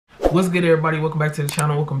What's good, everybody? Welcome back to the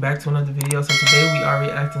channel. Welcome back to another video. So today we are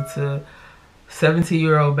reacting to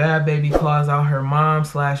 17-year-old Bhad baby calls out her mom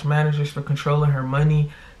 / managers for controlling her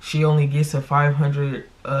money. She only gets a $500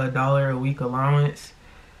 a week allowance,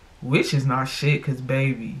 which is not shit. Cause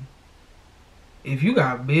baby, if you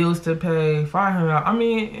got bills to pay, $500. I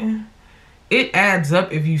mean, it adds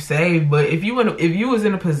up if you save. But if you was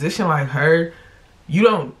in a position like her, you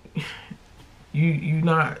don't. You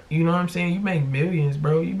not, you know what I'm saying? You make millions,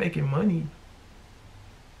 bro. You making money.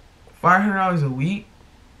 $500 a week.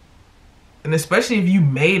 And especially if you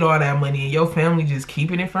made all that money and your family just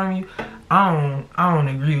keeping it from you. I don't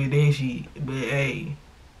agree with that shit. But hey,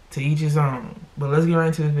 to each his own. But let's get right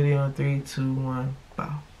into this video in 3, 2, 1,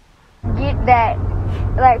 bow. Get that,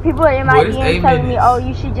 like, people are in my DMs telling me, oh,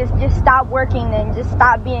 you should just stop working and just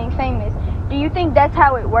stop being famous. Do you think that's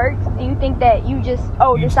how it works? Do you think that you just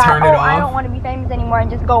decide, oh, I don't want to be famous anymore and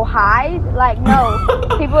just go hide? Like, no.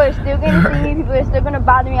 People are still going to see me. People are still going to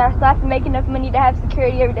bother me. I still have to make enough money to have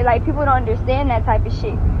security every day. Like, people don't understand that type of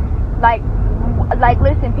shit. Like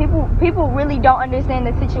listen, people really don't understand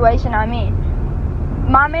the situation I'm in.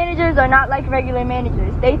 My managers are not like regular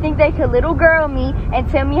managers. They think they could little girl me and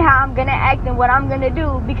tell me how I'm going to act and what I'm going to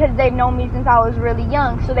do because they've known me since I was really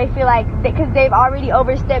young. So they feel like, because they've already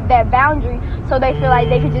overstepped that boundary, so they feel like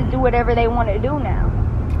they could just do whatever they want to do now.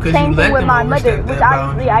 Same thing with my mother, which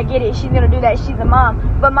obviously I get it. She's going to do that. She's a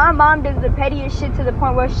mom. But my mom does the pettiest shit to the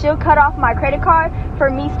point where she'll cut off my credit card for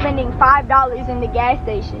me spending $5 in the gas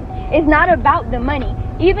station. It's not about the money.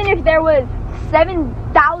 Even if there was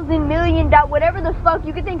 $7,000 million, whatever the fuck,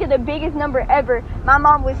 you could think of the biggest number ever, my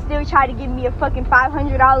mom would still try to give me a fucking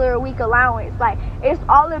 $500 a week allowance. Like, it's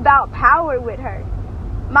all about power with her.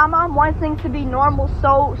 My mom wants things to be normal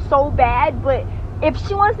so bad, but if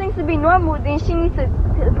she wants things to be normal, then she needs to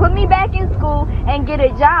put me back in school and get a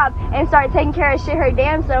job and start taking care of shit her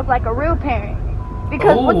damn self like a real parent.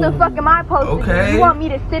 Because what the fuck am I supposed to do? You want me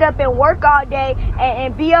to sit up and work all day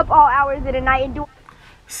and be up all hours of the night and do...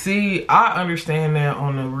 See, I understand that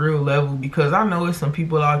on a real level because I know it's some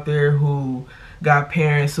people out there who got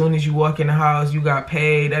parents. Soon as you walk in the house, you got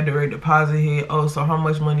paid, that direct deposit hit. Oh, so how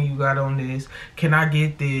much money you got on this? Can I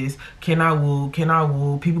get this? Can I woo? Can I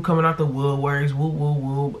woo? People coming out the woodworks, woo, woo,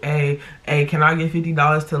 woo. Hey, can I get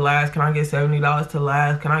 $50 to last? Can I get $70 to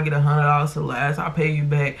last? Can I get $100 to last? I'll pay you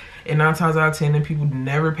back. And 9 times out of 10, them people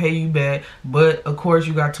never pay you back. But of course,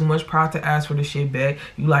 you got too much pride to ask for the shit back.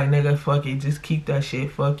 You like, nigga, fuck it, just keep that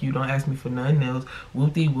shit. Fuck you, don't ask me for nothing else.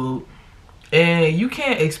 Whoop-de-whoop. And you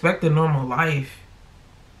can't expect a normal life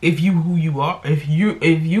if you who you are. If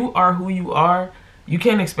you are who you are, you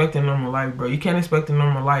can't expect a normal life, bro. You can't expect a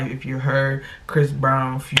normal life if you're her, Chris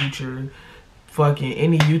Brown, Future, fucking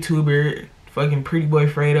any YouTuber, fucking Pretty Boy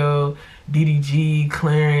Fredo, DDG,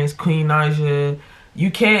 Clarence, Queen Naja.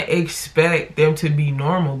 You can't expect them to be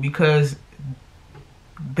normal because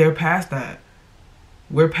they're past that.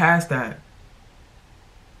 We're past that.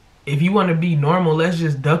 If you want to be normal, let's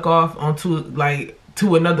just duck off onto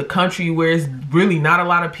to another country where it's really not a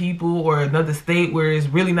lot of people, or another state where it's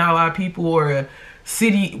really not a lot of people, or a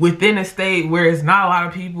city within a state where it's not a lot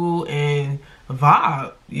of people, and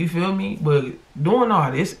vibe. You feel me? But doing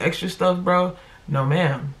all this extra stuff, bro, no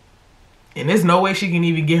ma'am. And there's no way she can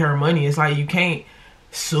even get her money. It's like you can't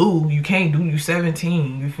sue, you can't do, you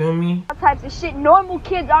 17, you feel me? All types of shit normal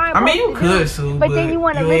kids aren't. I mean, you could sue, but then you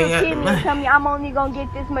want a little kid and tell me I'm only gonna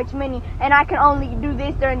get this much money and I can only do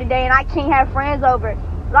this during the day and I can't have friends over.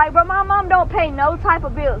 Like, bro, my mom don't pay no type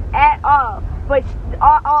of bills at all, but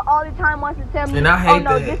all the time wants to tell me, and I hate oh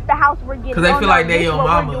no, that. This the house we're getting. Cause they feel like they your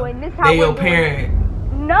mama, they your parent.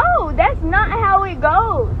 No, that's not how it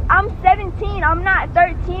goes. I'm 17, I'm not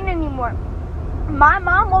 13 anymore. My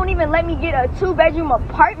mom won't even let me get a 2-bedroom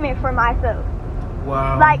apartment for myself.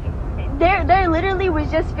 Wow. Like, there literally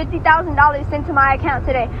was just $50,000 sent to my account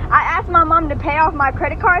today. I asked my mom to pay off my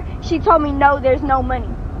credit card. She told me, no, there's no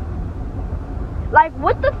money. Like,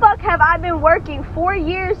 what the fuck have I been working 4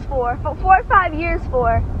 years for 4 or 5 years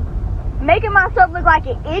for? Making myself look like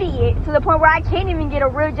an idiot to the point where I can't even get a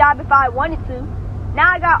real job if I wanted to.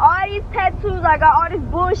 Now I got all these tattoos, I got all this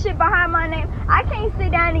bullshit behind my name. I can't sit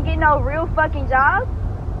down and get no real fucking job.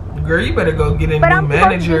 Girl, you better go get a new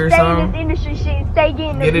manager or something. Stay in this industry shit and stay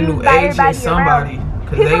getting get a new agent, somebody.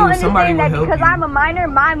 People don't understand that because I'm a minor,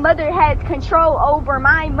 my mother has control over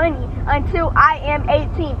my money until I am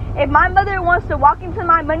 18. If my mother wants to walk into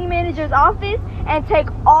my money manager's office and take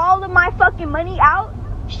all of my fucking money out,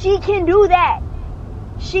 she can do that.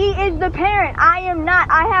 She is the parent. I am not.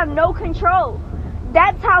 I have no control.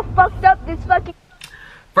 That's how fucked up this fucking...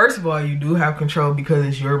 First of all, you do have control because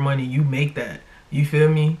it's your money. You make that. You feel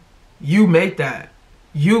me? You make that.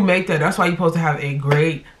 You make that. That's why you're supposed to have a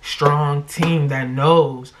great, strong team that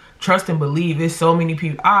knows. Trust and believe. There's so many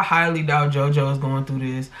people. I highly doubt JoJo is going through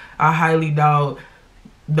this. I highly doubt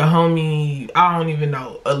the homie, I don't even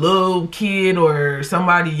know, a little kid or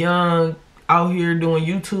somebody young out here doing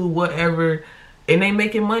YouTube, whatever, and they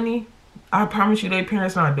making money. I promise you their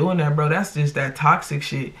parents not doing that, bro. That's just that toxic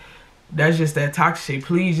shit. That's just that toxic shit.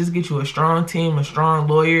 Please just get you a strong team, a strong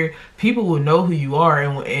lawyer. People will know who you are.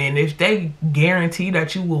 And if they guarantee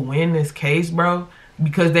that you will win this case, bro,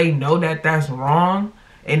 because they know that that's wrong,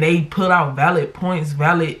 and they put out valid points,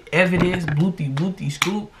 valid evidence, bloopy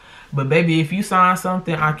scoop. But baby, if you sign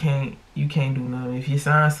something, you can't do nothing. If you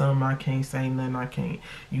sign something, I can't say nothing.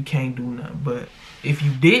 You can't do nothing. But if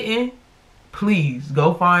you didn't, please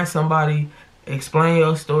go find somebody, explain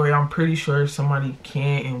your story. I'm pretty sure somebody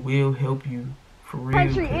can and will help you for real.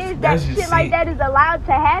 Country is that shit like that is allowed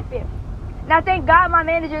to happen. Now, thank God my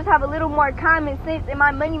managers have a little more common sense, and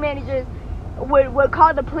my money managers would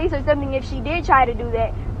call the police or something if she did try to do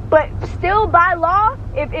that. But still, by law,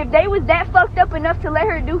 if they was that fucked up enough to let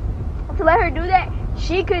her do that,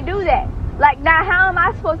 she could do that. Like, now how am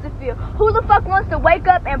I supposed to feel? Who the fuck wants to wake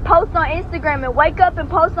up and post on Instagram and wake up and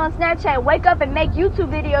post on Snapchat, wake up and make YouTube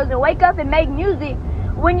videos and wake up and make music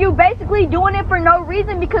when you basically doing it for no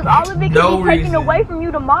reason, because all of it can be taken away from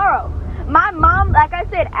you tomorrow? My mom, like I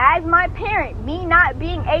said, as my parent, me not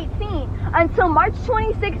being 18, until March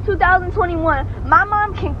 26, 2021, my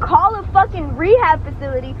mom can call a fucking rehab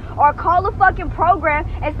facility or call a fucking program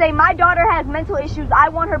and say, my daughter has mental issues, I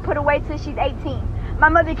want her put away till she's 18. My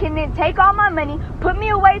mother can then take all my money, put me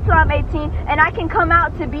away till I'm 18, and I can come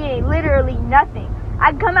out to being literally nothing.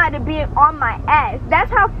 I can come out to being on my ass. That's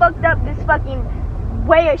how fucked up this fucking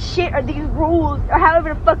way of shit, or these rules, or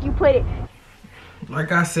however the fuck you put it.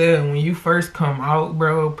 Like I said, when you first come out,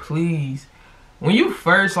 bro, please, when you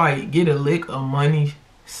first like get a lick of money,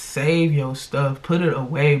 save your stuff, put it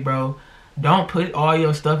away, bro. Don't put all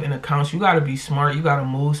your stuff in accounts. You gotta be smart. You gotta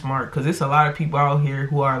move smart, because it's a lot of people out here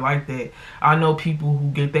who are like that. I know people who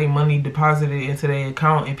get their money deposited into their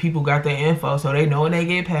account, and people got their info, so they know when they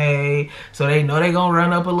get paid, so they know they gonna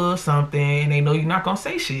run up a little something, and they know you're not gonna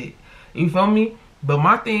say shit. You feel me? But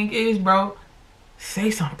my thing is, bro,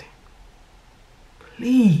 say something.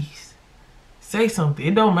 Please say something.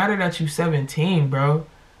 It don't matter that you 17, bro.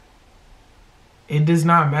 It does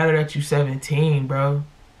not matter that you 17, bro.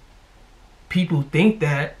 People think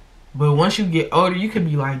that, but once you get older, you could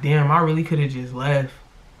be like, damn, I really could have just left.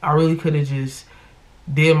 I really could have just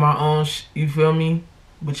did my own you feel me?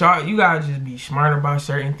 But y'all, you gotta just be smart about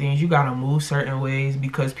certain things. You gotta move certain ways,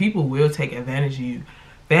 because people will take advantage of you.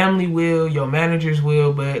 Family will, your managers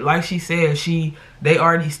will, but like she said, they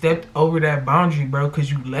already stepped over that boundary, bro, because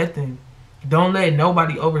you let them. Don't let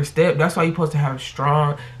nobody overstep. That's why you're supposed to have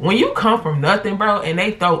strong. When you come from nothing, bro, and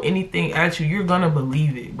they throw anything at you, you're gonna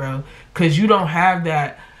believe it, bro, because you don't have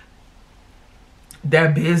that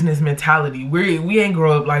business mentality. We ain't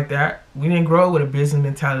grow up like that. We didn't grow up with a business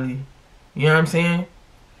mentality. You know what I'm saying?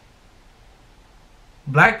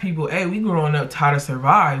 Black people, hey, we growing up taught to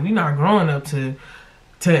survive. We not growing up to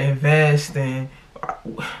invest. And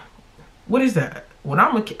what is that? When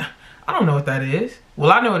I'm a kid, I don't know what that is.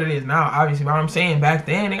 Well, I know what it is now, obviously, but I'm saying back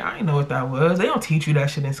then, I didn't know what that was. They don't teach you that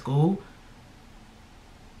shit in school.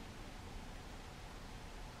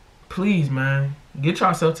 Please, man, get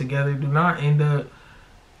yourself together. Do not end up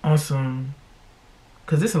on some,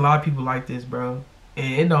 because there's a lot of people like this, bro.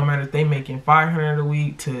 And it don't matter if they making $500 a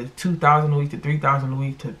week to $2,000 a week to $3,000 a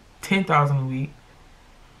week to $10,000 a week.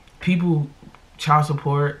 People, child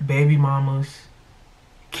support, baby mamas,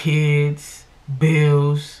 kids,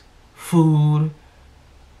 bills, food,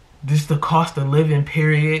 just the cost of living,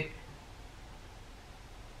 period.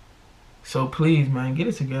 So please, man, get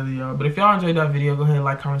it together, y'all. But if y'all enjoyed that video, go ahead and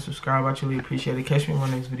like, comment, subscribe. I truly appreciate it. Catch me in my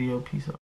next video. Peace out.